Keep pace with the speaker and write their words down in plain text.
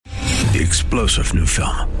The explosive new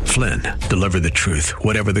film, Flynn, deliver the truth,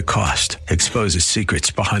 whatever the cost, exposes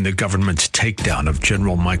secrets behind the government's takedown of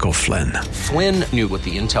General Michael Flynn. Flynn knew what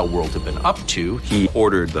the intel world had been up to. He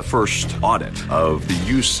ordered the first audit of the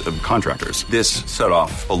use of contractors. This set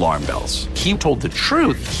off alarm bells. He told the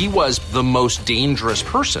truth. He was the most dangerous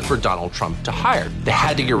person for Donald Trump to hire. They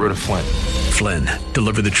had to get rid of Flynn. Flynn,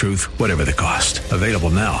 deliver the truth, whatever the cost. Available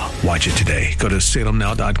now. Watch it today. Go to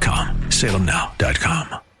salemnow.com.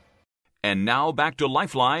 salemnow.com. And now back to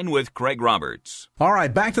Lifeline with Craig Roberts. All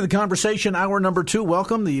right, back to the conversation. Hour number 2.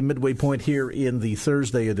 Welcome, the midway point here in the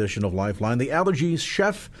Thursday edition of Lifeline. The allergies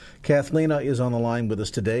chef, Kathlena, is on the line with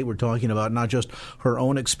us today. We're talking about not just her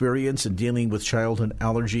own experience in dealing with childhood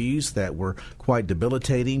allergies that were quite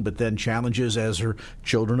debilitating, but then challenges as her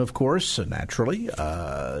children, of course, naturally,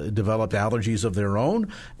 developed allergies of their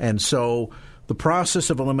own. And so the process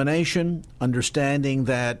of elimination, understanding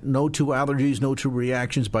that no two allergies, no two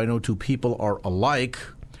reactions by no two people are alike,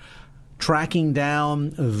 tracking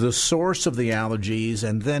down the source of the allergies,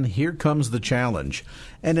 and then here comes the challenge.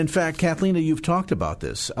 And in fact, Kathlena, you've talked about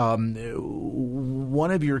this.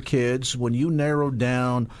 One of your kids, when you narrowed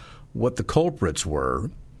down what the culprits were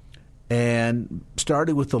and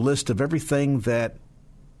started with the list of everything that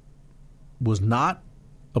was not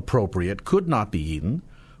appropriate, could not be eaten,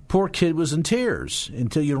 poor kid was in tears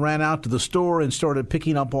until you ran out to the store and started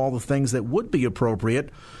picking up all the things that would be appropriate.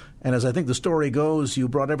 And as I think the story goes, you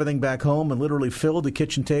brought everything back home and literally filled the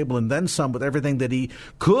kitchen table and then some with everything that he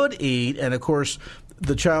could eat. And, of course,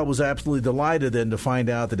 the child was absolutely delighted then to find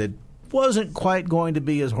out that it wasn't quite going to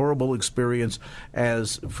be as horrible experience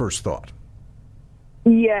as first thought.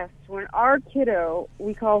 Yes. When our kiddo,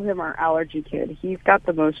 we call him our allergy kid, he's got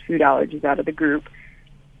the most food allergies out of the group.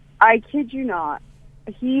 I kid you not.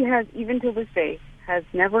 He has, even to this day, has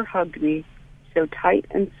never hugged me so tight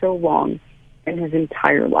and so long in his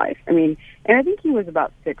entire life. I mean, and I think he was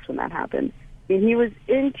about 6 when that happened. I mean, he was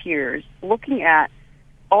in tears looking at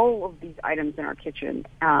all of these items in our kitchen.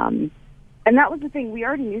 And that was the thing. We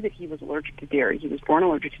already knew that he was allergic to dairy. He was born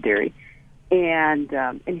allergic to dairy. And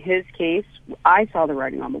in his case, I saw the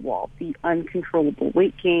writing on the wall, the uncontrollable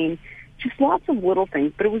weight gain, just lots of little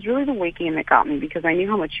things. But it was really the weight gain that got me because I knew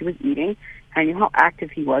how much he was eating. I knew how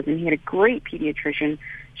active he was, and he had a great pediatrician.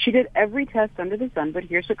 She did every test under the sun, but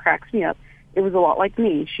here's what cracks me up. It was a lot like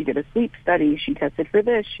me. She did a sleep study. She tested for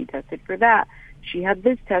this. She tested for that. She had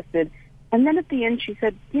this tested. And then at the end, she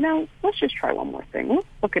said, let's just try one more thing. Let's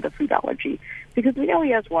look at a food allergy. Because we know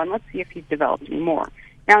he has one. Let's see if he's developed any more.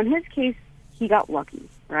 Now, in his case, he got lucky,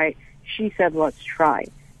 right? She said, let's try.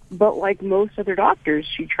 But like most other doctors,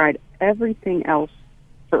 she tried everything else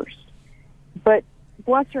first. But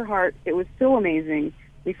bless her heart, it was still amazing.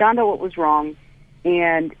 We found out what was wrong,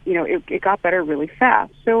 and, it got better really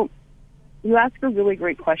fast. So you ask a really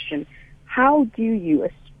great question. How do you,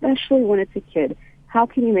 especially when it's a kid, how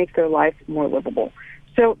can you make their life more livable?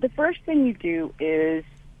 So the first thing you do is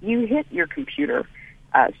you hit your computer,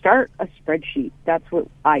 start a spreadsheet. That's what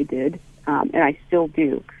I did, and I still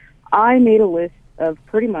do. I made a list of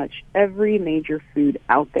pretty much every major food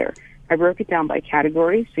out there. I broke it down by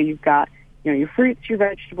category, so you've got your fruits, your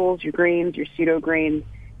vegetables, your grains, your pseudo-grains,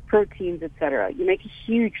 proteins, etc. You make a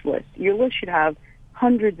huge list. Your list should have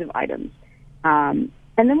hundreds of items. And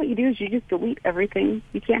then what you do is you just delete everything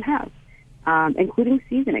you can't have, including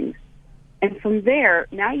seasonings. And from there,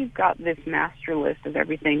 now you've got this master list of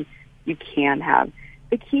everything you can have.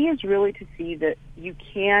 The key is really to see that you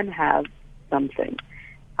can have something.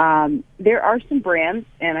 There are some brands,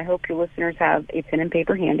 and I hope your listeners have a pen and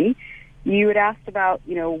paper handy. You had asked about,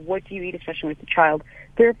 what do you eat, especially with the child.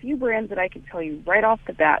 There are a few brands that I can tell you right off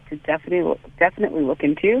the bat to definitely look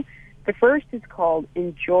into. The first is called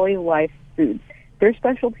Enjoy Life Foods. Their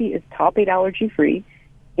specialty is top 8 allergy free,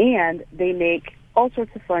 and they make all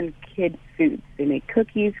sorts of fun kid foods. They make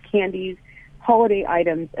cookies, candies, holiday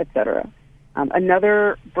items, etc.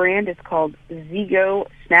 Another brand is called Zego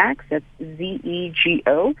Snacks. That's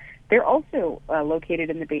Z-E-G-O. They're also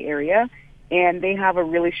located in the Bay Area, and they have a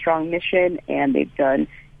really strong mission, and they've done,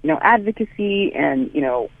 advocacy, and,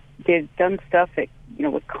 they've done stuff that,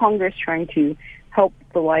 with Congress trying to help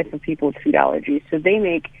the life of people with food allergies. So they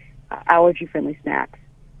make allergy-friendly snacks,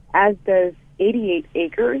 as does 88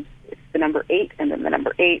 Acres. It's the number 8 and then the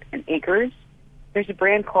number 8 and Acres. There's a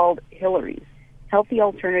brand called Hillary's, healthy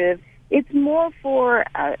alternative. It's more for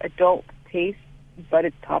adult taste, but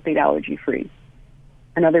it's top 8 allergy-free.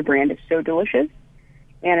 Another brand is So Delicious,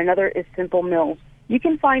 and another is Simple Mills. You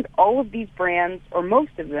can find all of these brands, or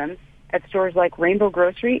most of them, at stores like Rainbow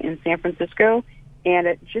Grocery in San Francisco and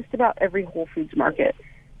at just about every Whole Foods market.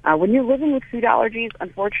 When you're living with food allergies,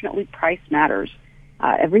 unfortunately, price matters.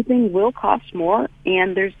 Everything will cost more,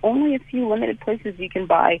 and there's only a few limited places you can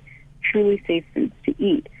buy truly safe foods to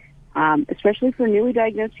eat. Especially for newly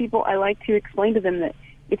diagnosed people, I like to explain to them that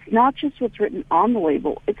it's not just what's written on the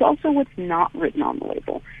label, it's also what's not written on the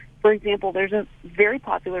label. For example, there's a very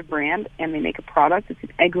popular brand, and they make a product, it's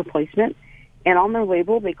an egg replacement, and on their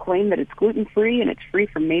label they claim that it's gluten-free and it's free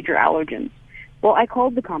from major allergens. Well, I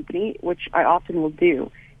called the company, which I often will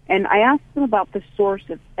do, and I asked them about the source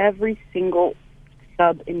of every single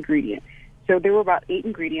sub-ingredient. So there were about 8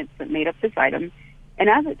 ingredients that made up this item, and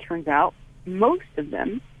as it turns out, most of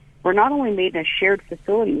them were not only made in a shared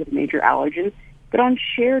facility with major allergens, but on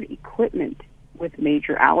shared equipment with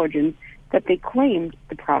major allergens that they claimed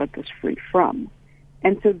the product was free from.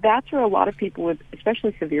 And so that's where a lot of people with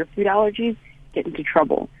especially severe food allergies get into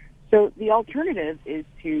trouble. So the alternative is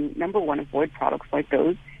to, number one, avoid products like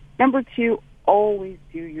those. Number two, always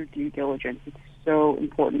do your due diligence. It's so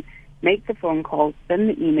important. Make the phone calls, send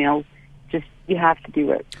the emails. Just, you have to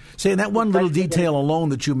do it. See, and that one little detail alone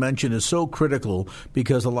that you mentioned is so critical,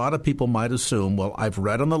 because a lot of people might assume, well, I've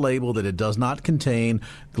read on the label that it does not contain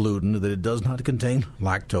gluten, that it does not contain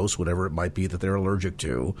lactose, whatever it might be that they're allergic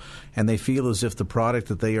to, and they feel as if the product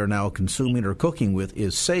that they are now consuming or cooking with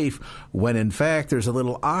is safe, when in fact there's a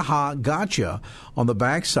little aha gotcha on the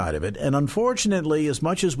backside of it. And unfortunately, as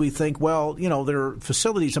much as we think, well, you know, there are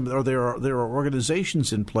facilities or there are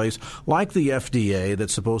organizations in place like the FDA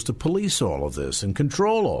that's supposed to police all of this and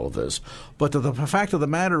control all of this. But the fact of the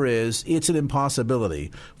matter is, it's an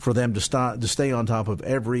impossibility for them to stay on top of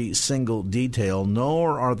every single detail,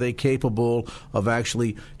 nor are they capable of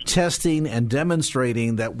actually testing and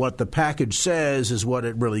demonstrating that what the package says is what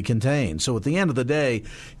it really contains. So at the end of the day,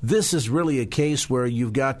 this is really a case where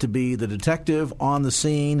you've got to be the detective on the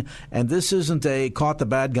scene, and this isn't a caught the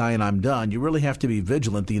bad guy and I'm done. You really have to be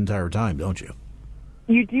vigilant the entire time, don't you?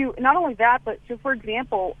 You do. Not only that, but so for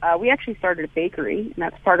example, we actually started a bakery, and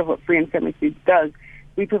that's part of what Free and Friendly Foods does.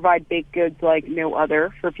 We provide baked goods like no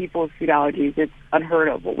other for people with food allergies. It's unheard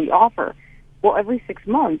of what we offer. Well, every 6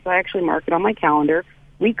 months, I actually mark it on my calendar.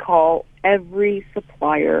 We call every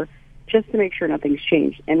supplier just to make sure nothing's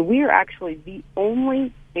changed. And we are actually the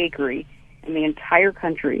only bakery in the entire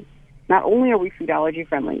country. Not only are we food allergy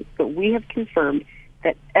friendly, but we have confirmed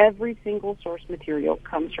that every single source material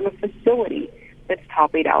comes from a facility that's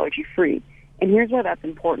top 8 allergy free. And here's why that's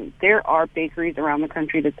important. There are bakeries around the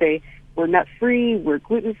country that say, we're nut free, we're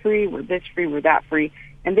gluten free, we're this free, we're that free.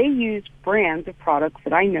 And they use brands of products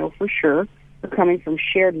that I know for sure are coming from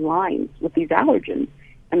shared lines with these allergens.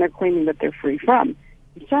 And they're claiming that they're free from.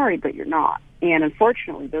 I'm sorry, but you're not. And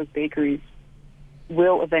unfortunately, those bakeries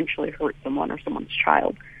will eventually hurt someone or someone's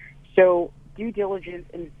child. So due diligence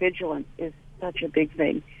and vigilance is such a big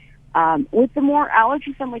thing. With the more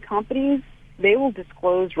allergy-friendly companies, they will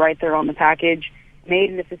disclose right there on the package,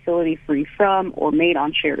 made in a facility free from or made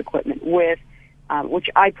on shared equipment with, which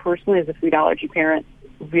I personally, as a food allergy parent,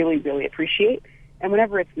 really, really appreciate. And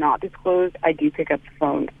whenever it's not disclosed, I do pick up the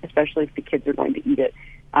phone, especially if the kids are going to eat it.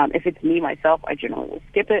 If it's me, myself, I generally will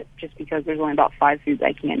skip it just because there's only about 5 foods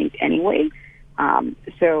I can't eat anyway.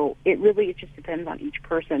 So it just depends on each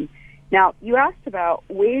person. Now, you asked about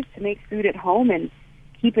ways to make food at home and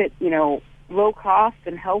keep it, low cost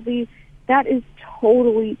and healthy. That is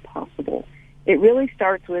totally possible. It really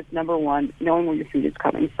starts with, number one, knowing where your food is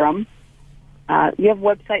coming from. You have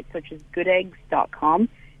websites such as goodeggs.com.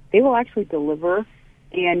 They will actually deliver,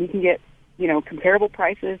 and you can get, comparable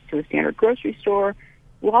prices to a standard grocery store.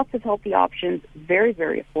 Lots of healthy options, very,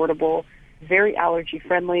 very affordable, very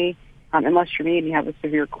allergy-friendly, unless you're me and you have a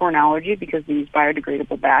severe corn allergy because they use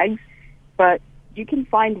biodegradable bags. But you can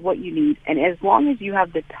find what you need, and as long as you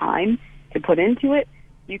have the time to put into it,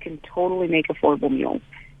 you can totally make affordable meals.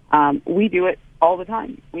 We do it all the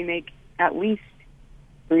time. We make at least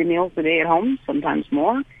 3 meals a day at home, sometimes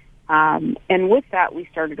more. And with that, we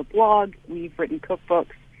started a blog, we've written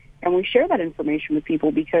cookbooks, and we share that information with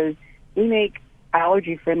people because we make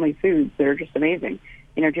allergy-friendly foods that are just amazing.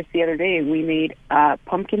 Just the other day, we made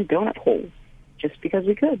pumpkin donut holes just because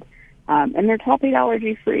we could. And they're top 8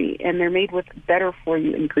 allergy-free, and they're made with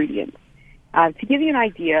better-for-you ingredients. To give you an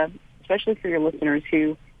idea, especially for your listeners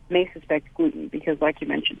who may suspect gluten, because like you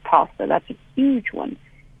mentioned, pasta, that's a huge one.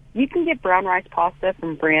 You can get brown rice pasta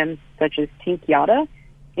from brands such as Tinkyata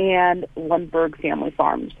and Lundberg Family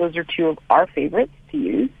Farms. Those are 2 of our favorites to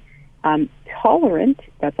use. Tolerant,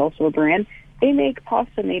 that's also a brand, they make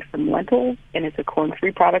pasta made from lentils, and it's a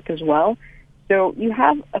corn-free product as well. So you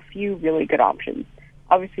have a few really good options.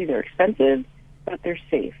 Obviously, they're expensive, but they're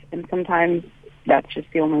safe, and sometimes that's just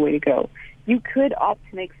the only way to go. You could opt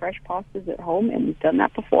to make fresh pastas at home, and we've done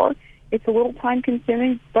that before. It's a little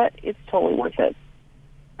time-consuming, but it's totally worth it.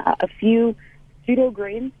 A few pseudo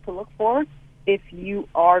grains to look for if you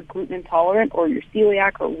are gluten intolerant or you're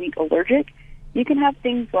celiac or wheat allergic. You can have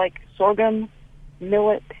things like sorghum,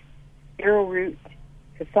 millet, arrowroot,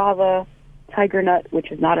 cassava, tiger nut,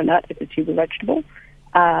 which is not a nut, it's a tuber vegetable.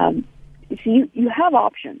 So you have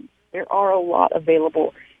options. There are a lot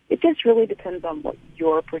available. It just really depends on what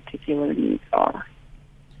your particular needs are.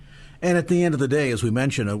 And at the end of the day, as we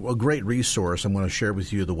mentioned, a great resource, I'm going to share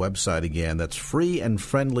with you the website again. That's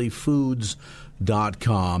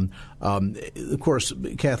freeandfriendlyfoods.com. Of course,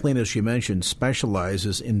 Kathleen, as she mentioned,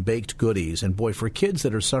 specializes in baked goodies. And boy, for kids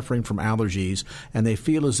that are suffering from allergies and they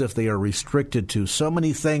feel as if they are restricted to so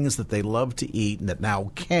many things that they love to eat and that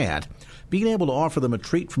now can't, being able to offer them a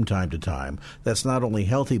treat from time to time that's not only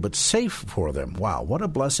healthy but safe for them. Wow, what a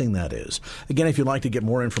blessing that is. Again, if you'd like to get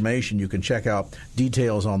more information, you can check out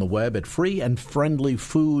details on the web at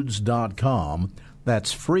freeandfriendlyfoods.com.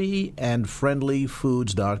 That's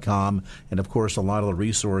freeandfriendlyfoods.com. And, of course, a lot of the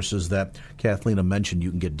resources that Kathleen mentioned,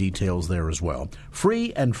 you can get details there as well.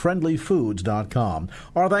 freeandfriendlyfoods.com.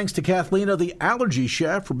 Our thanks to Kathleen, the allergy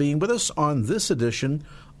chef, for being with us on this edition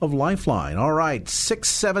of Lifeline. All right,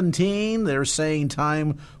 6:17. They're saying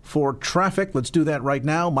time for traffic. Let's do that right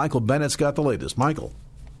now. Michael Bennett's got the latest. Michael.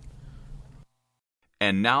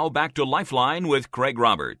 And now back to Lifeline with Craig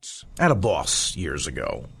Roberts. I had a boss years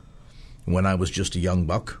ago when I was just a young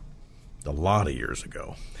buck, a lot of years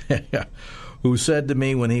ago, who said to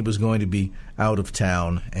me when he was going to be out of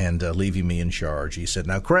town and leaving me in charge, he said,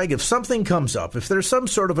 "Now, Craig, if something comes up, if there's some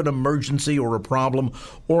sort of an emergency or a problem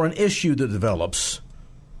or an issue that develops,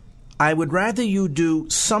 I would rather you do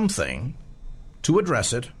something to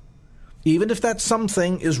address it, even if that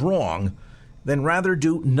something is wrong, than rather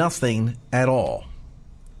do nothing at all."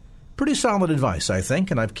 Pretty solid advice, I think,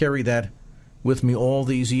 and I've carried that with me all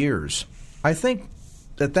these years. I think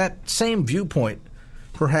that same viewpoint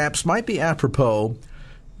perhaps might be apropos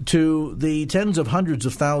to the tens of hundreds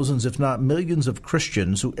of thousands, if not millions, of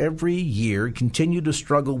Christians who every year continue to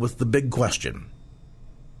struggle with the big question.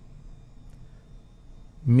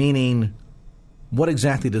 Meaning, what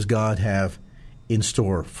exactly does God have in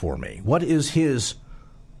store for me? What is His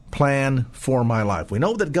plan for my life? We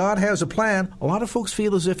know that God has a plan. A lot of folks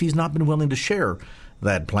feel as if He's not been willing to share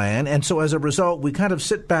that plan. And so as a result, we kind of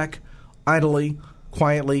sit back idly,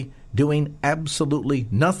 quietly, doing absolutely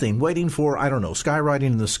nothing, waiting for, skywriting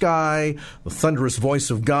in the sky, the thunderous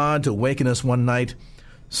voice of God to awaken us one night,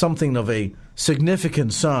 something of a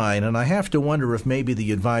significant sign. And I have to wonder if maybe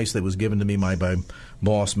the advice that was given to me by my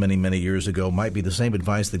boss many, many years ago might be the same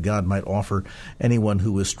advice that God might offer anyone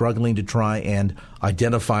who is struggling to try and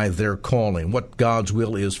identify their calling, what God's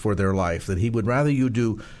will is for their life, that He would rather you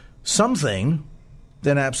do something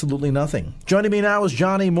than absolutely nothing. Joining me now is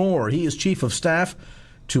Johnny Moore. He is Chief of Staff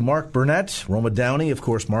to Mark Burnett. Roma Downey, of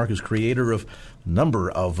course, Mark is creator of a number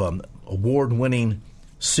of award-winning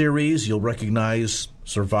series. You'll recognize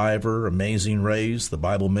Survivor, Amazing Race, the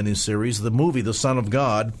Bible miniseries, the movie The Son of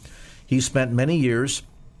God. He spent many years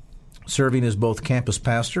serving as both campus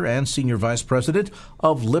pastor and senior vice president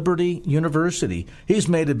of Liberty University. He's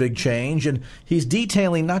made a big change, and he's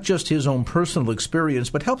detailing not just his own personal experience,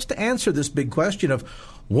 but helps to answer this big question of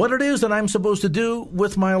what it is that I'm supposed to do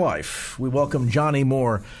with my life. We welcome Johnny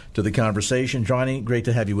Moore to the conversation. Johnny, great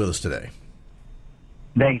to have you with us today.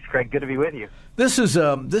 Thanks, Craig. Good to be with you. This is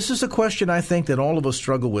a question I think that all of us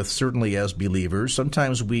struggle with, certainly as believers.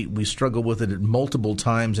 Sometimes we struggle with it at multiple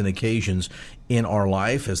times and occasions in our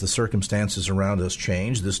life as the circumstances around us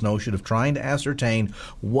change. This notion of trying to ascertain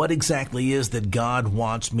what exactly is that God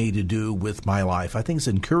wants me to do with my life. I think it's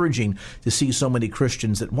encouraging to see so many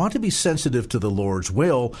Christians that want to be sensitive to the Lord's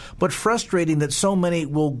will, but frustrating that so many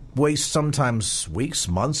will waste sometimes weeks,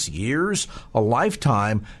 months, years, a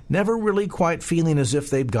lifetime, never really quite feeling as if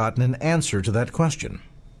they've gotten an answer to that question.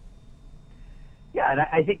 Yeah, and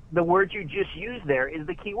I think the word you just used there is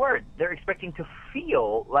the key word. They're expecting to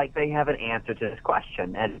feel like they have an answer to this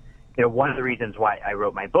question. And one of the reasons why I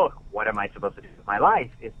wrote my book, What Am I Supposed to Do with My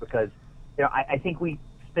Life, is because I think we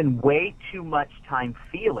spend way too much time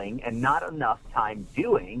feeling and not enough time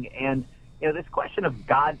doing. And this question of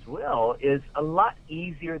God's will is a lot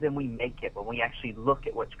easier than we make it when we actually look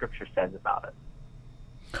at what Scripture says about it.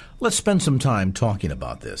 Let's spend some time talking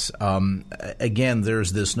about this. Again,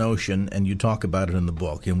 there's this notion, and you talk about it in the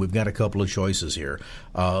book, and we've got a couple of choices here.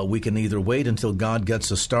 We can either wait until God gets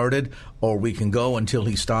us started, or we can go until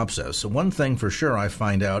He stops us. So one thing for sure I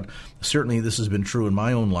find out, certainly this has been true in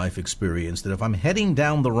my own life experience, that if I'm heading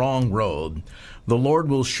down the wrong road, the Lord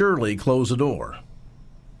will surely close the door.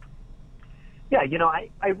 Yeah,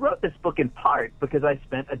 I wrote this book in part because I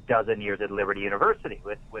spent a dozen years at Liberty University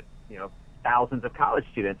with thousands of college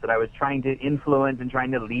students that I was trying to influence and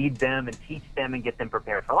trying to lead them and teach them and get them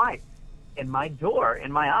prepared for life. And my door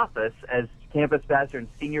in my office as campus pastor and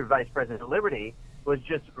senior vice president of Liberty was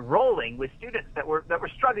just rolling with students that were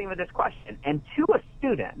struggling with this question. And to a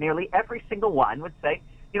student, nearly every single one would say,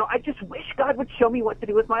 I just wish God would show me what to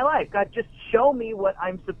do with my life. God, just show me what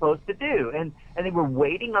I'm supposed to do. And they were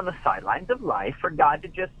waiting on the sidelines of life for God to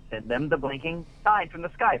just send them the blinking sign from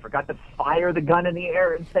the sky, for God to fire the gun in the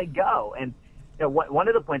air and say, go. And one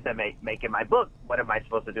of the points I make in my book, what am I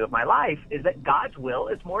supposed to do with my life, is that God's will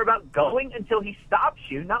is more about going until he stops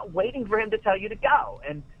you, not waiting for him to tell you to go.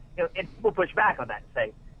 And people push back on that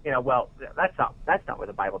and say, well, that's not what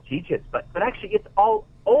the Bible teaches. But actually, it's all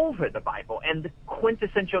over the Bible. And the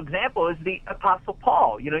quintessential example is the Apostle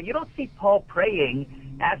Paul. You don't see Paul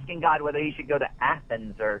praying, asking God whether he should go to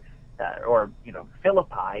Athens or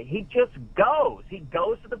Philippi. He just goes. He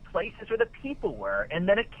goes to the places where the people were, and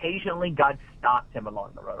then occasionally God stops him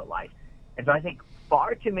along the road of life. And so I think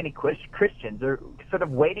far too many Christians are sort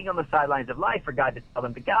of waiting on the sidelines of life for God to tell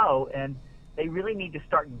them to go, and they really need to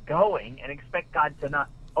start going and expect God to not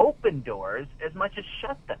open doors as much as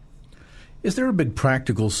shut them. Is there a big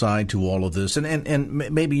practical side to all of this? And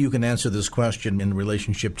maybe you can answer this question in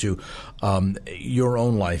relationship to your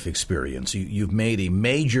own life experience. You've made a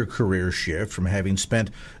major career shift from having spent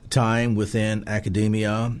time within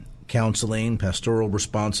academia, counseling, pastoral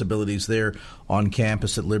responsibilities there on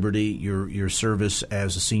campus at Liberty, your service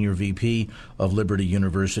as a senior VP of Liberty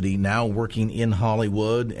University, now working in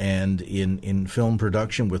Hollywood and in film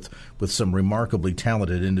production with some remarkably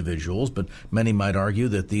talented individuals. But many might argue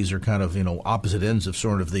that these are kind of opposite ends of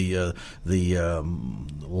sort of the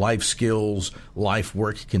life skills, life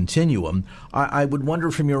work continuum. I would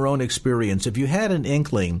wonder from your own experience, if you had an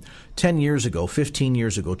inkling 10 years ago, 15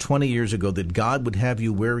 years ago, 20 years ago that God would have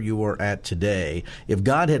you where you are at today, if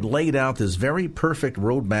God had laid out this very perfect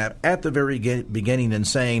roadmap at the very beginning and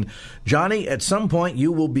saying, Johnny, at some point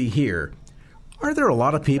you will be here, are there a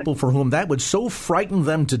lot of people for whom that would so frighten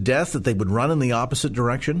them to death that they would run in the opposite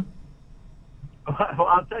direction? Well,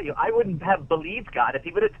 I'll tell you, I wouldn't have believed God if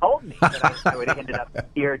he would have told me that I would have ended up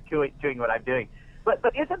here doing what I'm doing. But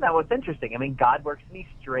isn't that what's interesting? I mean, God works in these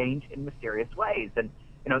strange and mysterious ways. And,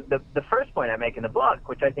 the first point I make in the book,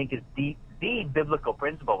 which I think is the biblical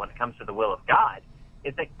principle when it comes to the will of God,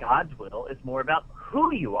 is that God's will is more about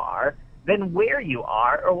who you are than where you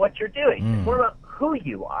are or what you're doing. It's more about who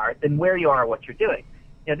you are than where you are or what you're doing.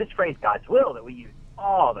 This phrase, God's will, that we use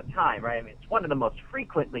all the time, right? I mean, it's one of the most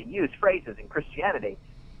frequently used phrases in Christianity,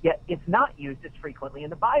 yet it's not used as frequently in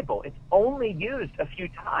the Bible. It's only used a few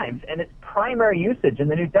times, and its primary usage in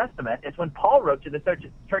the New Testament is when Paul wrote to the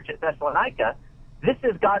church at Thessalonica, this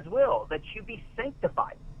is God's will, that you be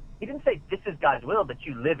sanctified. He didn't say this is God's will, that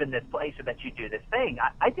you live in this place or that you do this thing.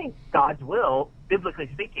 I think God's will, biblically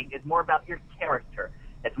speaking, is more about your character.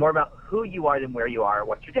 It's more about who you are than where you are or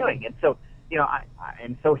what you're doing. And so,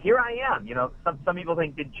 so here I am. Some people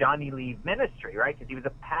think, did Johnny leave ministry, right? Because he was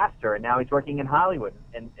a pastor and now he's working in Hollywood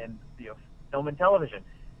and film and television.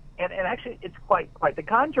 And actually, it's quite the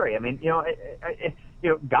contrary. I mean,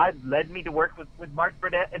 God led me to work with Mark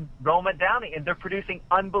Burdett and Roma Downey, and they're producing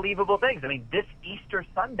unbelievable things. I mean, this Easter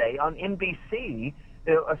Sunday on NBC,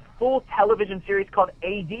 a full television series called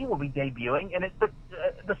AD will be debuting, and it's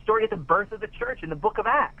the story of the birth of the church in the book of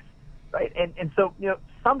Acts, right? And so,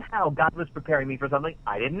 somehow God was preparing me for something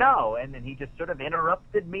I didn't know, and then he just sort of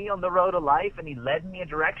interrupted me on the road of life, and he led me a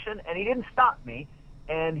direction, and he didn't stop me,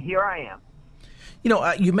 and here I am.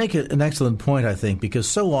 You make an excellent point, I think, because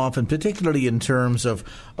so often, particularly in terms of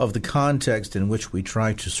the context in which we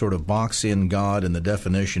try to sort of box in God and the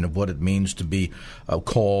definition of what it means to be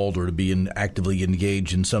called or to be actively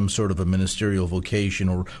engaged in some sort of a ministerial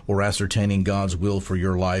vocation or ascertaining God's will for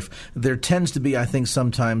your life, there tends to be, I think,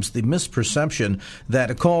 sometimes the misperception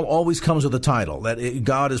that a call always comes with a title, that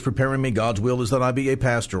God is preparing me, God's will is that I be a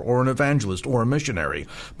pastor or an evangelist or a missionary.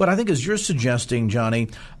 But I think as you're suggesting, Johnny,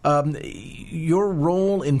 your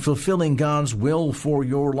role in fulfilling God's will for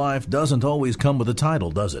your life doesn't always come with a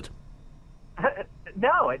title, does it?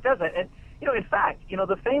 No, it doesn't. And, in fact,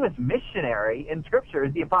 the famous missionary in Scripture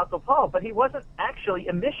is the Apostle Paul, but he wasn't actually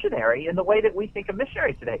a missionary in the way that we think of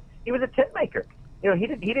missionaries today. He was a tent maker. He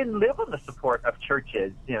didn't live on the support of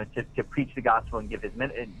churches, to preach the gospel and give his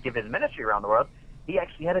ministry around the world. He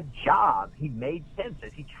actually had a job. He made tents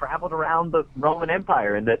as he traveled around the Roman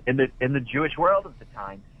Empire in the Jewish world at the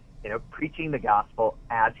time, preaching the gospel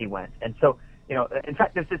as he went. And so, in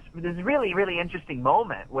fact, there's this really, really interesting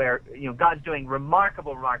moment where, God's doing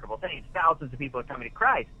remarkable things. Thousands of people are coming to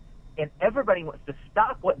Christ. and everybody wants to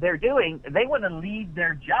stop what they're doing. They want to leave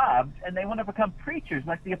their jobs, and they want to become preachers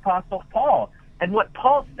like the Apostle Paul. And what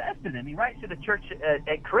Paul says to them, he writes to the church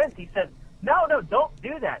at Corinth, he says, no, don't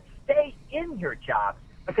do that. Stay in your jobs,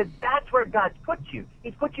 because that's where God's put you.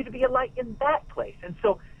 He's put you to be a light in that place. And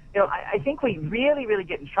so, I think we really, really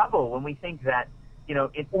get in trouble when we think that,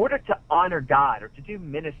 in order to honor God or to do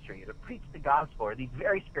ministry or to preach the gospel or these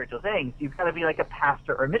very spiritual things, you've got to be like a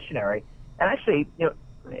pastor or a missionary. And actually,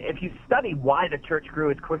 if you study why the church grew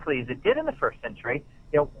as quickly as it did in the first century,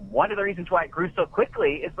 one of the reasons why it grew so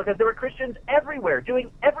quickly is because there were Christians everywhere doing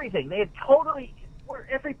everything. They had totally were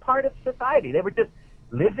every part of society. They were just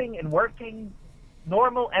living and working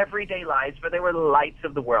normal everyday lives, but they were the lights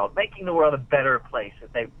of the world, making the world a better place as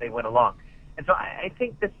they went along. And so I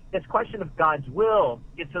think this question of God's will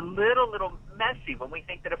gets a little messy when we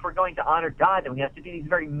think that if we're going to honor God, then we have to do these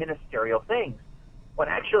very ministerial things. When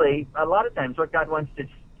actually, a lot of times what God wants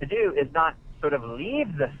to do is not sort of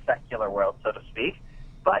leave the secular world, so to speak,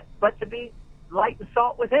 but to be light and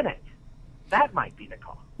salt within it. That might be the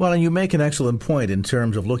call. Well, and you make an excellent point in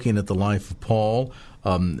terms of looking at the life of Paul,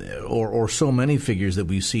 or so many figures that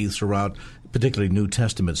we see throughout, particularly New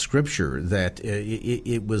Testament Scripture, that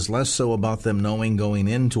it was less so about them knowing going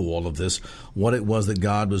into all of this what it was that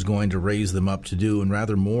God was going to raise them up to do, and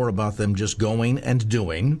rather more about them just going and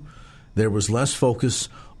doing. There was less focus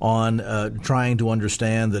on trying to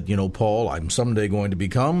understand that, Paul, I'm someday going to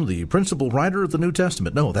become the principal writer of the New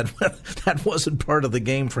Testament. No, that wasn't part of the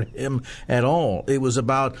game for him at all. It was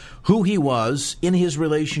about who he was in his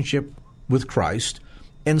relationship with Christ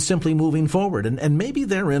and simply moving forward. And maybe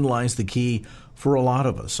therein lies the key for a lot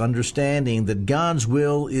of us, understanding that God's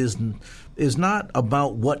will is not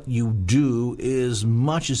about what you do as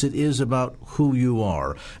much as it is about who you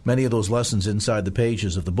are. Many of those lessons inside the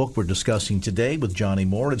pages of the book we're discussing today with Johnny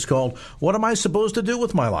Moore. It's called, What Am I Supposed to Do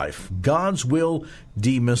with My Life? God's Will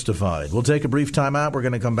Demystified. We'll take a brief time out. We're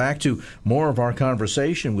going to come back to more of our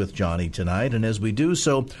conversation with Johnny tonight. And as we do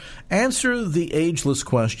so, answer the ageless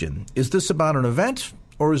question. Is this about an event,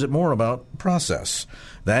 or is it more about process?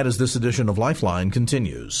 That, as this edition of Lifeline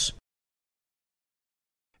continues.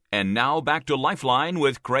 And now back to Lifeline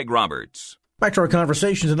with Craig Roberts. Back to our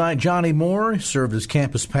conversation tonight. Johnny Moore served as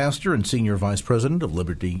campus pastor and senior vice president of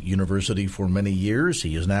Liberty University for many years.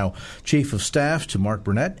 He is now chief of staff to Mark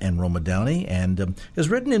Burnett and Roma Downey, and has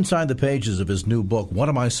written inside the pages of his new book, What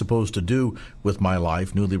Am I Supposed to Do with My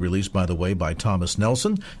Life, newly released, by the way, by Thomas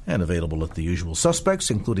Nelson, and available at the usual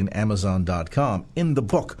suspects, including Amazon.com. In the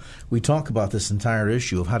book, we talk about this entire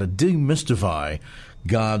issue of how to demystify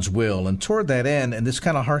God's will. And toward that end, and this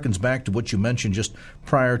kind of harkens back to what you mentioned just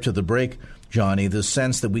prior to the break, Johnny, the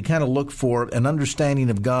sense that we kind of look for an understanding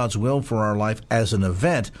of God's will for our life as an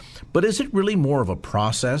event, but is it really more of a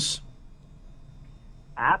process?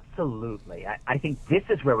 Absolutely. I think this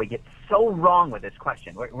is where we get so wrong with this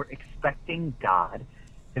question. We're expecting God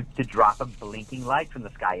to drop a blinking light from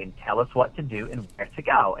the sky and tell us what to do and where to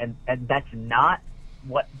go. And that's not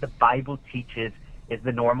what the Bible teaches is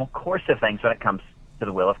the normal course of things when it comes to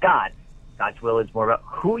the will of God. God's will is more about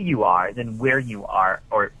who you are than where you are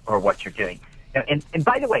or what you're doing. And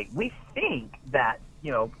by the way, we think that,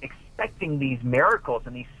 expecting these miracles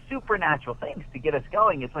and these supernatural things to get us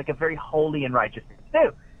going is like a very holy and righteous thing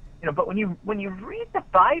to do. But when you read the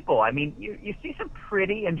Bible, I mean, you see some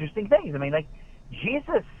pretty interesting things. I mean, like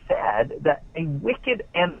Jesus said that a wicked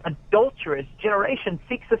and adulterous generation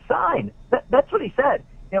seeks a sign. That's what he said.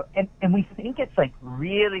 And we think it's like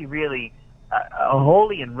really, really a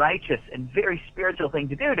holy and righteous and very spiritual thing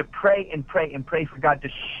to do, to pray and pray and pray for God to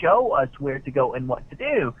show us where to go and what to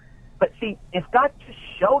do. But see, if God just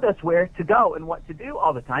showed us where to go and what to do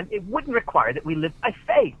all the time, it wouldn't require that we live by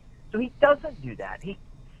faith. So he doesn't do that. He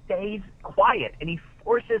stays quiet, and he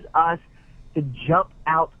forces us to jump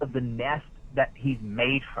out of the nest that he's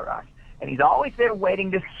made for us. And he's always there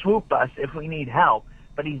waiting to swoop us if we need help,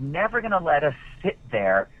 but he's never going to let us sit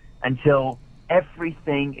there until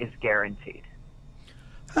everything is guaranteed.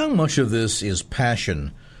 How much of this is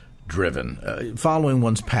passion-driven, following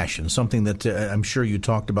one's passion, something that I'm sure you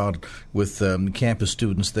talked about with campus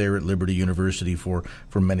students there at Liberty University for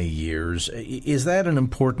many years? Is that an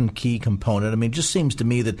important key component? I mean, it just seems to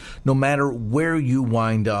me that no matter where you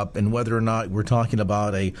wind up and whether or not we're talking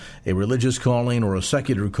about a religious calling or a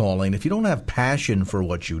secular calling, if you don't have passion for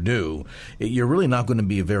what you do, you're really not going to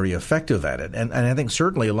be very effective at it. And I think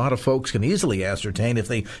certainly a lot of folks can easily ascertain if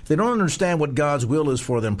they don't understand what God's will is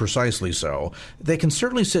for them precisely so, they can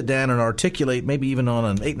certainly sit down and articulate, maybe even on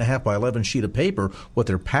an 8.5 by 11 sheet of paper, what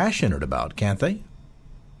they're passionate about, can't they?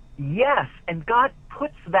 Yes, and God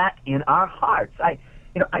puts that in our hearts.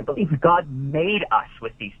 I believe God made us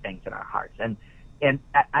with these things in our hearts. And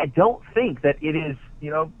I don't think that it is,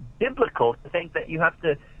 biblical to think that you have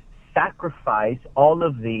to sacrifice all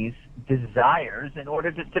of these desires in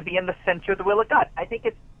order to be in the center of the will of God. I think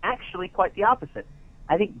it's actually quite the opposite.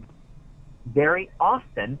 I think very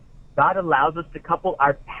often God allows us to couple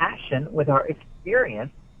our passion with our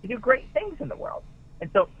experience to do great things in the world. And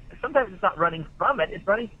so sometimes it's not running from it, it's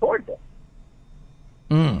running towards it.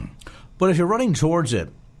 But if you're running towards it,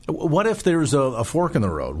 what if there's a fork in the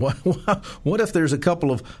road? What if there's a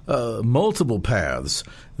couple of multiple paths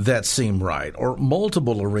that seem right, or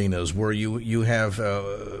multiple arenas where you have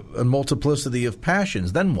a multiplicity of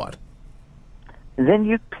passions? Then what? Then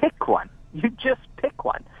you pick one. You just pick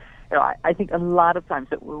one. I think a lot of times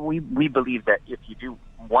that we believe that if you do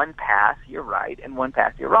one path, you're right, and one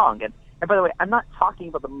path, you're wrong. And by the way, I'm not talking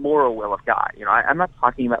about the moral will of God. I'm not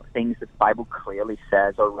talking about things that the Bible clearly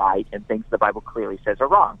says are right and things the Bible clearly says are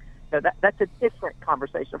wrong. That's a different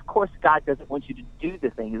conversation. Of course, God doesn't want you to do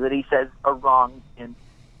the things that he says are wrong in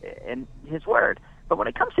his word. But when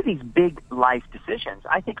it comes to these big life decisions,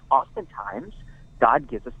 I think oftentimes God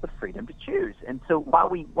gives us the freedom to choose. And so while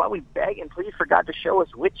we beg and plead for God to show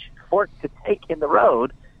us which fork to take in the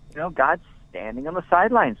road, God's standing on the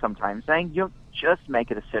sidelines sometimes saying, just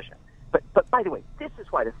make a decision. But by the way, this is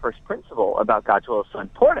why the first principle about God's will is so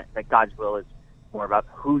important, that God's will is more about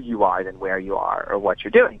who you are than where you are or what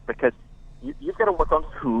you're doing, because you've got to work on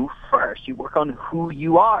who first. You work on who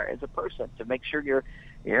you are as a person to make sure your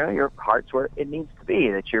heart's where it needs to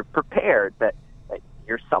be, that you're prepared, that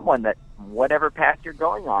you're someone that whatever path you're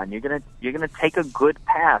going on, you're gonna take a good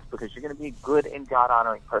path because you're gonna be a good and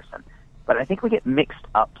God-honoring person. But I think we get mixed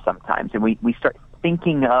up sometimes, and we start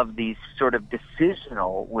thinking of these sort of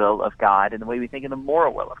decisional will of God in the way we think of the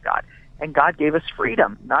moral will of God. And God gave us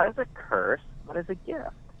freedom, not as a curse, but as a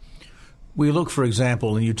gift. We look, for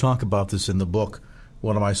example, and you talk about this in the book,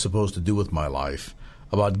 What Am I Supposed to Do with My Life?,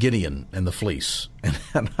 about Gideon and the fleece.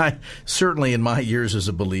 And I certainly in my years as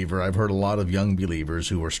a believer, I've heard a lot of young believers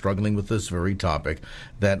who are struggling with this very topic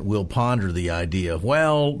that will ponder the idea of,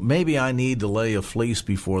 well, maybe I need to lay a fleece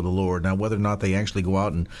before the Lord. Now, whether or not they actually go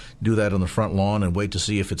out and do that on the front lawn and wait to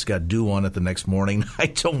see if it's got dew on it the next morning, I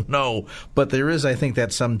don't know. But there is, I think,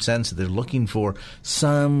 that some sense that they're looking for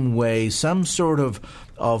some way, some sort of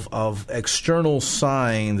external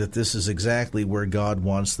sign that this is exactly where God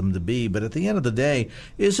wants them to be. But at the end of the day,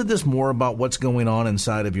 isn't this more about what's going on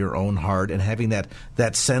inside of your own heart and having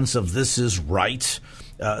that sense of this is right,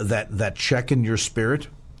 that check in your spirit?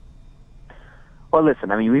 Well, listen,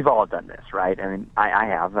 we've all done this, right? I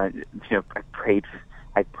have. I prayed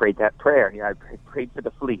that prayer. I prayed for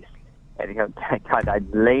the fleece. And God, I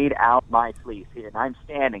laid out my fleece here, and I'm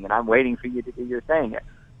standing, and I'm waiting for you to do your thing.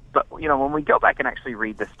 But, when we go back and actually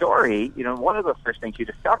read the story, one of the first things you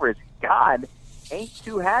discover is God ain't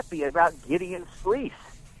too happy about Gideon's fleece.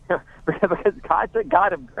 Because God's a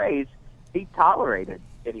God of grace, he tolerated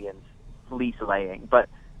Gideon's fleece laying. But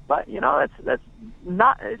that's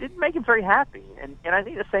not, it didn't make him very happy. And I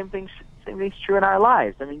think the same thing's true in our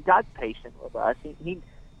lives. God's patient with us.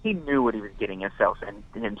 He knew what he was getting himself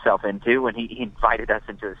into when he invited us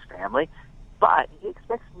into his family. But he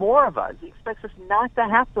expects more of us. He expects us not to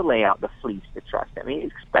have to lay out the fleece to trust him. He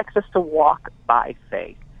expects us to walk by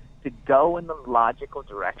faith, to go in the logical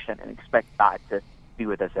direction and expect God to be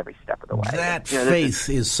with us every step of the way. That faith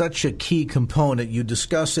is such a key component. You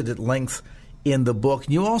discuss it at length in the book.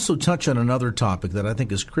 You also touch on another topic that I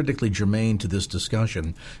think is critically germane to this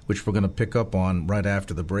discussion, which we're going to pick up on right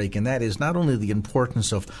after the break, and that is not only the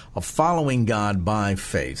importance of following God by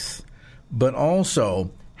faith, but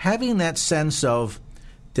also having that sense of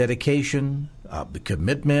dedication,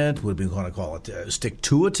 commitment, what we want to call it,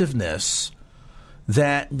 stick-to-itiveness,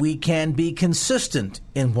 that we can be consistent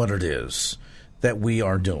in what it is that we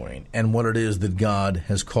are doing and what it is that God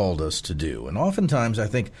has called us to do. And oftentimes I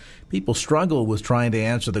think people struggle with trying to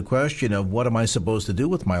answer the question of what am I supposed to do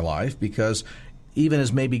with my life, because even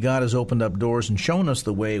as maybe God has opened up doors and shown us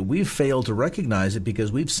the way, we've failed to recognize it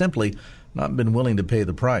because we've simply not been willing to pay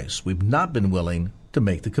the price. We've not been willing to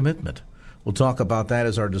make the commitment. We'll talk about that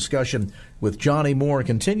as our discussion with Johnny Moore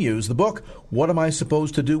continues. The book, What Am I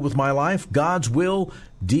Supposed to Do with My Life? God's Will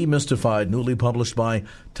Demystified, newly published by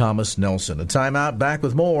Thomas Nelson. A time out, back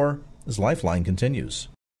with more as Lifeline continues.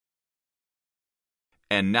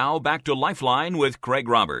 And now back to Lifeline with Craig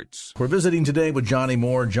Roberts. We're visiting today with Johnny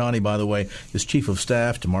Moore. Johnny, by the way, is Chief of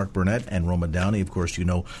Staff to Mark Burnett and Roma Downey. Of course, you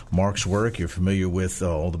know Mark's work. You're familiar with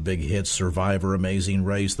all the big hits, Survivor, Amazing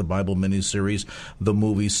Race, the Bible miniseries, the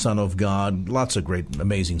movie Son of God. Lots of great,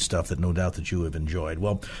 amazing stuff that no doubt that you have enjoyed.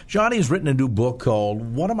 Well, Johnny's written a new book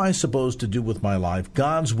called What Am I Supposed to Do with My Life?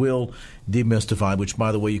 God's Will Demystified, which,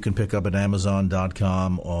 by the way, you can pick up at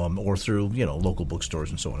Amazon.com or through, local bookstores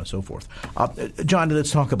and so on and so forth. Johnny,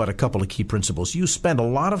 let's talk about a couple of key principles. You spend a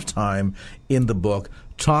lot of time in the book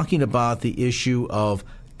talking about the issue of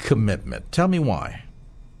commitment. Tell me why.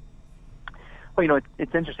 Well,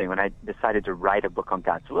 it's interesting. When I decided to write a book on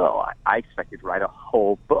God's will, I expected to write a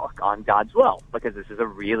whole book on God's will because this is a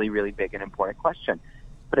really, really big and important question.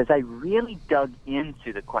 But as I really dug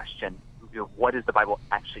into the question, what does the Bible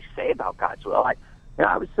actually say about God's will,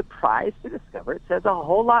 I was surprised to discover it says a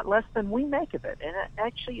whole lot less than we make of it. And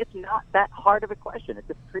actually, it's not that hard of a question. It's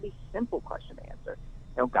a pretty simple question to answer.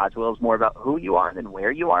 God's will is more about who you are than where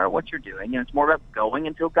you are and what you're doing. And it's more about going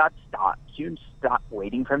until God stops you and stop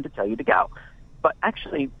waiting for him to tell you to go. But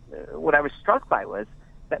actually, what I was struck by was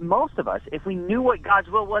that most of us, if we knew what God's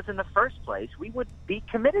will was in the first place, we would be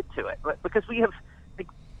committed to it. But because we have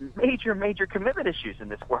major commitment issues in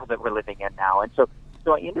this world that we're living in now. And so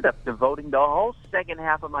I ended up devoting the whole second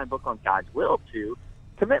half of my book on God's will to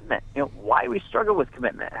commitment. Why we struggle with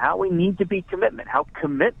commitment, how we need to be commitment, how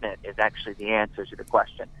commitment is actually the answer to the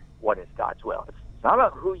question, what is God's will? It's not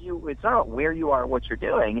about it's not about where you are, what you're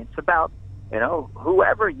doing. It's about,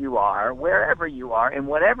 whoever you are, wherever you are, and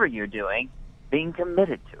whatever you're doing, being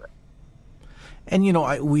committed to it. And,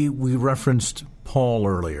 we referenced Paul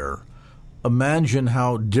earlier. Imagine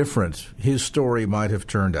how different his story might have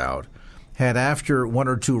turned out had, after one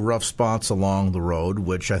or two rough spots along the road,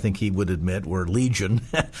 which I think he would admit were legion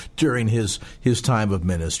during his time of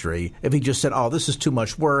ministry, if he just said, "Oh, this is too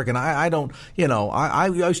much work," and I don't, I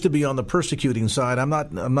used to be on the persecuting side. I'm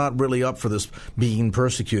not really up for this being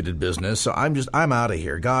persecuted business. So I'm out of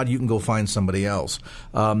here. God, you can go find somebody else.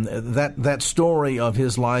 That story of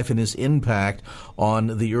his life and his impact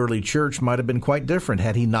on the early church might have been quite different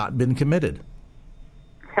had he not been committed.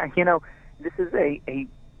 This is a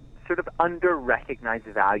sort of under-recognized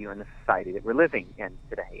value in the society that we're living in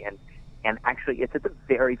today. And actually, it's at the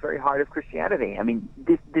very, very heart of Christianity. I mean,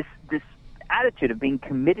 this attitude of being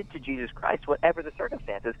committed to Jesus Christ, whatever the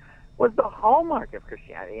circumstances, was the hallmark of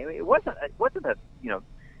Christianity. I mean, it wasn't a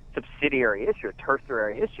subsidiary issue, a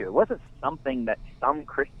tertiary issue. It wasn't something that some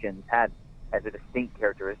Christians had as a distinct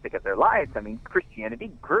characteristic of their lives. I mean, Christianity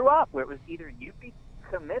grew up where it was either you be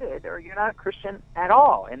committed or you're not a Christian at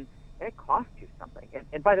all. And it costs you something.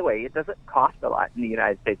 And by the way, it doesn't cost a lot in the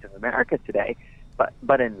United States of America today,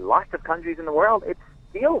 but in lots of countries in the world, it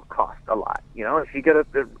still costs a lot. If you go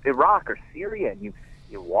to Iraq or Syria and you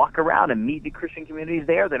walk around and meet the Christian communities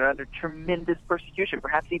there that are under tremendous persecution,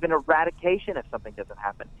 perhaps even eradication if something doesn't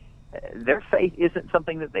happen. Their faith isn't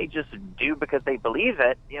something that they just do because they believe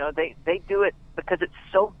it. They do it because it's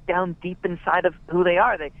so down deep inside of who they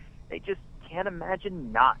are. They just can't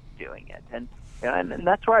imagine not doing it. And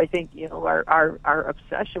that's where I think, our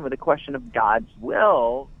obsession with the question of God's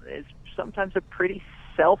will is sometimes a pretty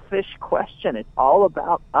selfish question. It's all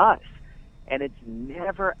about us, and it's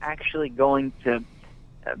never actually going to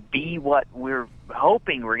be what we're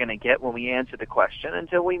hoping we're going to get when we answer the question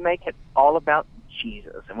until we make it all about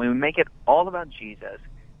Jesus. And when we make it all about Jesus,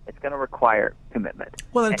 it's going to require commitment.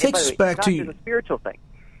 Well, it takes us back to the spiritual thing.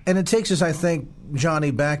 And it takes us, I think, Johnny,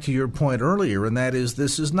 back to your point earlier, and that is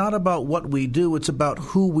this is not about what we do, it's about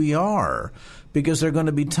who we are, because there are going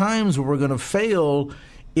to be times where we're going to fail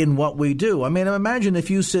in what we do. I mean, imagine if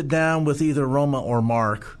you sit down with either Roma or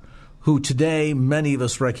Mark, who today many of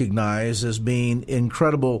us recognize as being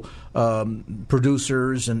incredible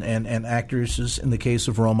producers and actresses in the case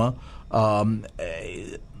of Roma.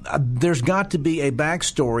 There's got to be a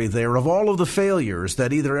backstory there of all of the failures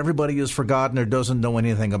that either everybody has forgotten or doesn't know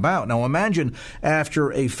anything about. Now, imagine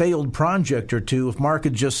after a failed project or two, if Mark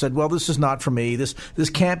had just said, well, this is not for me. This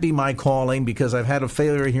can't be my calling because I've had a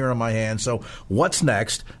failure here on my hands. So what's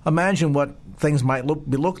next? Imagine what things might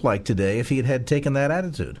look like today if he had taken that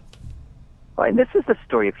attitude. Well, and this is the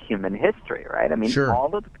story of human history, right? I mean, sure.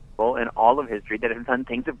 All of the people in all of history that have done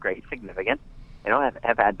things of great significance,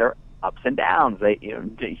 have had their ups and downs.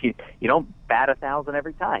 You don't bat 1,000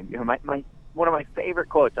 every time. One of my favorite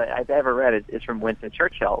quotes I've ever read is from Winston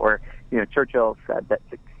Churchill, where Churchill said that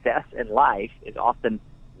success in life is often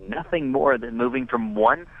nothing more than moving from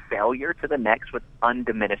one failure to the next with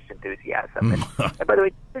undiminished enthusiasm. And by the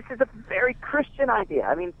way, this is a very Christian idea.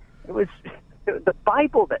 I mean, it was the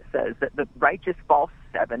Bible that says that the righteous fall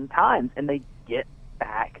 7 times and they get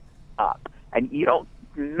back up. And you don't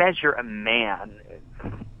measure a man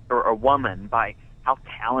or a woman by how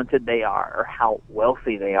talented they are or how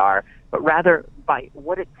wealthy they are, but rather by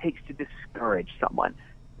what it takes to discourage someone.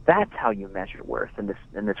 That's how you measure worth in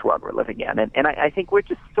this world we're living in. And I think we're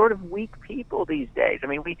just sort of weak people these days. I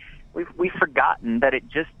mean, we've forgotten that it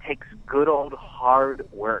just takes good old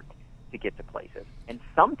hard work to get to places. And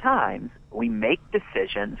sometimes we make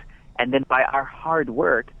decisions, and then by our hard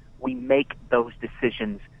work, we make those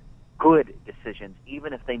decisions good decisions,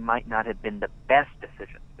 even if they might not have been the best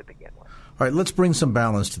decisions to begin with. All right, let's bring some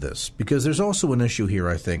balance to this, because there's also an issue here,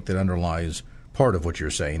 I think, that underlies part of what you're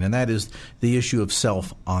saying, and that is the issue of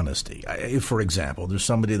self-honesty. For example, there's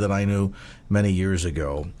somebody that I knew many years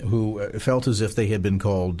ago who felt as if they had been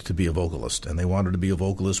called to be a vocalist, and they wanted to be a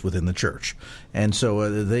vocalist within the church. And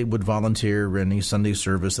so they would volunteer any Sunday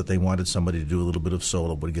service that they wanted somebody to do a little bit of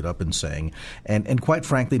solo, would get up and sing. And quite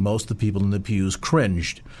frankly, most of the people in the pews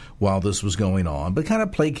cringed while this was going on, but kind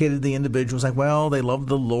of placated the individuals, like, well, they love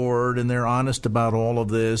the Lord, and they're honest about all of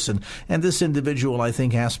this. And this individual, I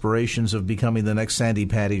think, aspirations of becoming the next Sandy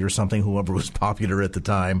Patty or something, whoever was popular at the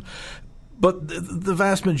time. But the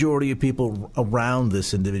vast majority of people around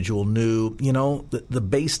this individual knew, the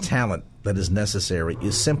base talent that is necessary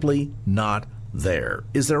is simply not there.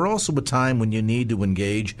 Is there also a time when you need to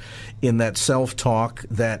engage in that self-talk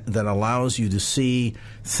that allows you to see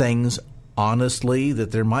things honestly,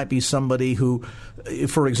 that there might be somebody who,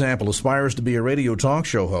 for example, aspires to be a radio talk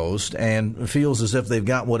show host and feels as if they've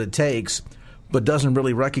got what it takes, but doesn't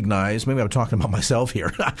really recognize, maybe I'm talking about myself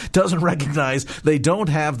here, doesn't recognize they don't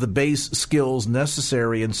have the base skills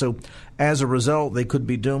necessary. And so as a result, they could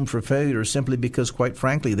be doomed for failure simply because, quite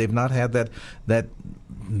frankly, they've not had that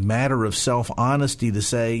matter of self-honesty to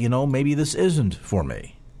say, maybe this isn't for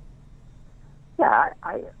me. Yeah,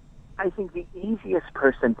 I think the easiest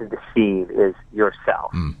person to deceive is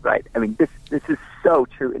yourself, right? I mean, this is so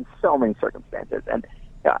true in so many circumstances. And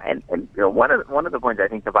one of the points I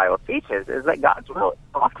think the Bible teaches is that God's will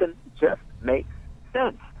often just makes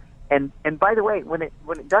sense. And by the way, when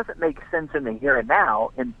it doesn't make sense in the here and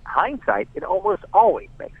now, in hindsight, it almost always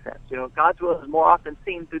makes sense. God's will is more often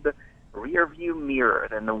seen through the rear view mirror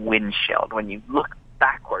than the windshield. When you look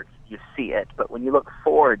backwards, you see it, but when you look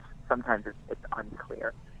forwards, sometimes it's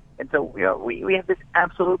unclear. And so, we have this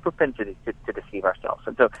absolute propensity to deceive ourselves.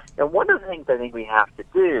 And so, one of the things I think we have to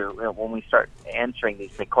do when we start answering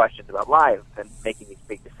these big questions about life and making these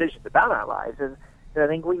big decisions about our lives is, I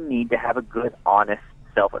think we need to have a good, honest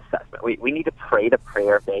self-assessment. We need to pray the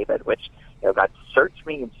prayer of David, which, God, search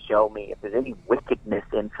me and show me if there's any wickedness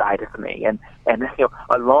inside of me. And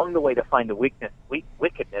along the way to find the wickedness, we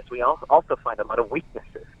also find a lot of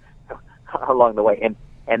weaknesses along the way.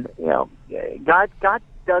 And God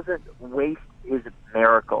doesn't waste his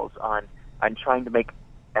miracles on trying to make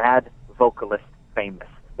bad vocalists famous.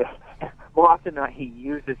 More often than not, he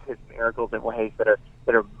uses his miracles in ways that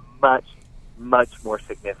are much, much more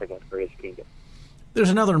significant for his kingdom.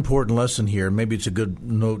 There's another important lesson here. Maybe it's a good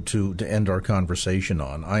note to end our conversation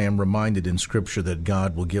on. I am reminded in Scripture that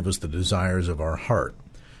God will give us the desires of our heart.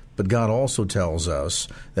 But God also tells us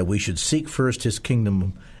that we should seek first his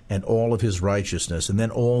kingdom and all of his righteousness, and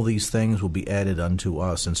then all these things will be added unto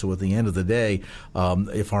us. And so at the end of the day,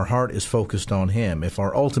 if our heart is focused on him, if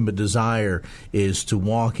our ultimate desire is to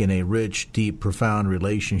walk in a rich, deep, profound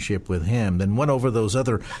relationship with him, then whatever those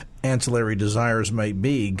other ancillary desires might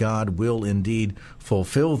be, God will indeed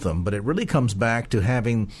fulfill them. But it really comes back to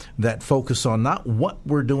having that focus on not what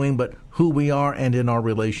we're doing, but who we are and in our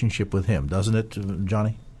relationship with him. Doesn't it,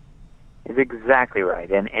 Johnny? It's exactly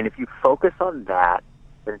right. And if you focus on that,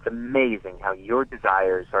 then it's amazing how your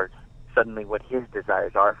desires are suddenly what his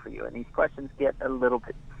desires are for you. And these questions get a little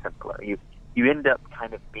bit simpler. You end up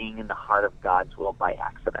kind of being in the heart of God's will by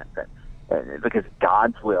accident. Because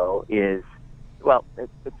God's will is,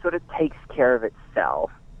 it sort of takes care of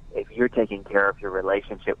itself if you're taking care of your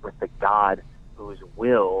relationship with the God whose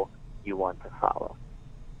will you want to follow.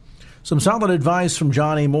 Some solid advice from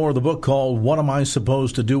Johnny Moore, the book called What Am I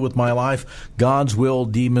Supposed to Do with My Life? God's Will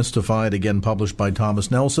Demystified, again published by Thomas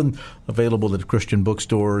Nelson, available at Christian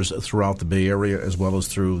bookstores throughout the Bay Area, as well as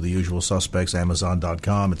through the usual suspects,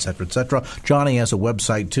 Amazon.com, etc., etc. Johnny has a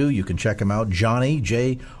website, too. You can check him out, Johnny,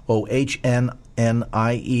 JOHNNIE,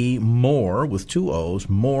 Moore, with two O's,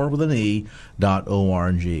 Moore with an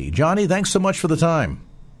E.org. Johnny, thanks so much for the time.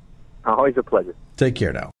 Always a pleasure. Take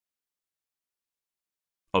care now.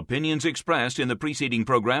 Opinions expressed in the preceding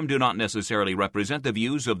program do not necessarily represent the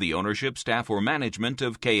views of the ownership, staff, or management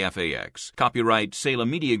of KFAX. Copyright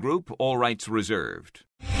Salem Media Group, all rights reserved.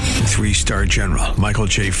 Three-star General Michael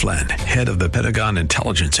J. Flynn, head of the Pentagon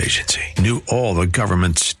Intelligence Agency, knew all the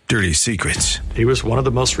government's dirty secrets. He was one of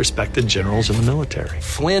the most respected generals in the military.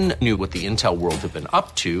 Flynn knew what the intel world had been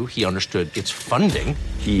up to. He understood its funding.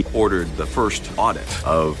 He ordered the first audit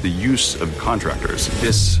of the use of contractors.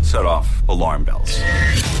 This set off alarm bells.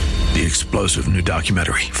 The explosive new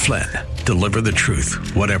documentary, Flynn, Deliver the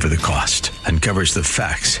Truth, Whatever the Cost, uncovers the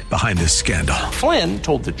facts behind this scandal. Flynn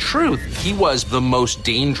told the truth. He was the most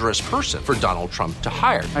dangerous person for Donald Trump to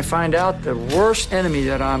hire. I find out the worst enemy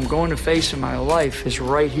that I'm going to face in my life is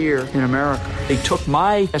right here in America. They took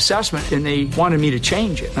my assessment and they wanted me to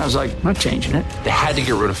change it. And I was like, I'm not changing it. They had to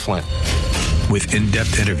get rid of Flynn. With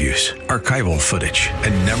in-depth interviews, archival footage,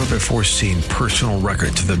 and never-before-seen personal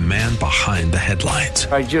records of the man behind the headlines.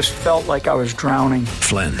 I just felt like I was drowning.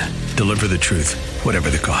 Flynn, Deliver the Truth, Whatever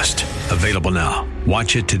the Cost. Available now.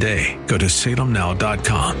 Watch it today. Go to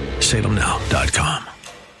salemnow.com. salemnow.com.